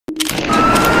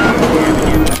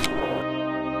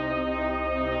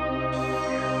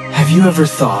you ever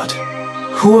thought,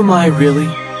 who am I really?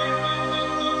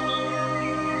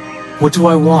 What do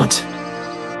I want?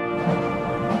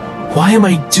 Why am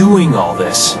I doing all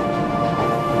this?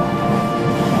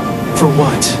 For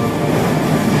what?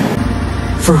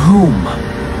 For whom?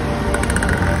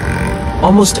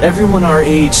 Almost everyone our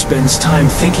age spends time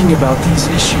thinking about these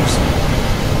issues.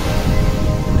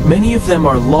 Many of them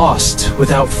are lost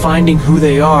without finding who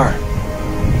they are.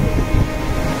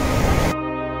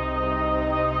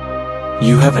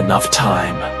 You have enough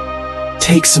time.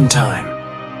 Take some time.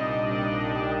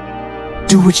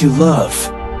 Do what you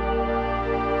love.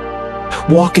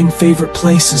 Walk in favorite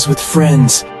places with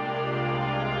friends.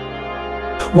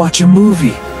 Watch a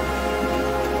movie.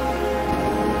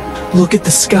 Look at the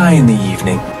sky in the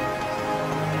evening.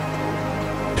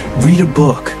 Read a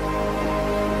book.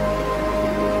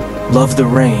 Love the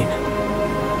rain.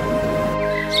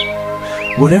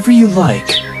 Whatever you like,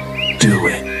 do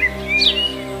it.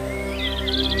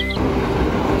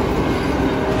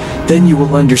 Then you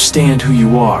will understand who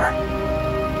you are.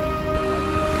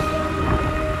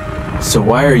 So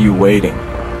why are you waiting?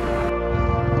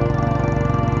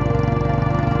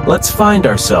 Let's find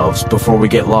ourselves before we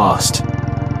get lost.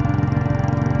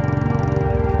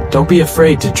 Don't be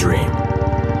afraid to dream.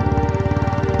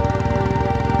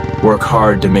 Work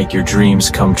hard to make your dreams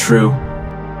come true.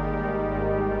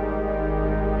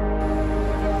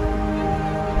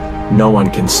 No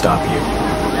one can stop you.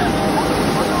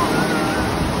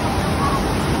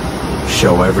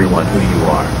 Show everyone who you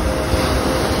are.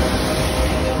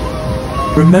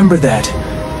 Remember that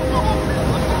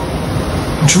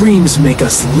dreams make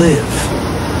us live.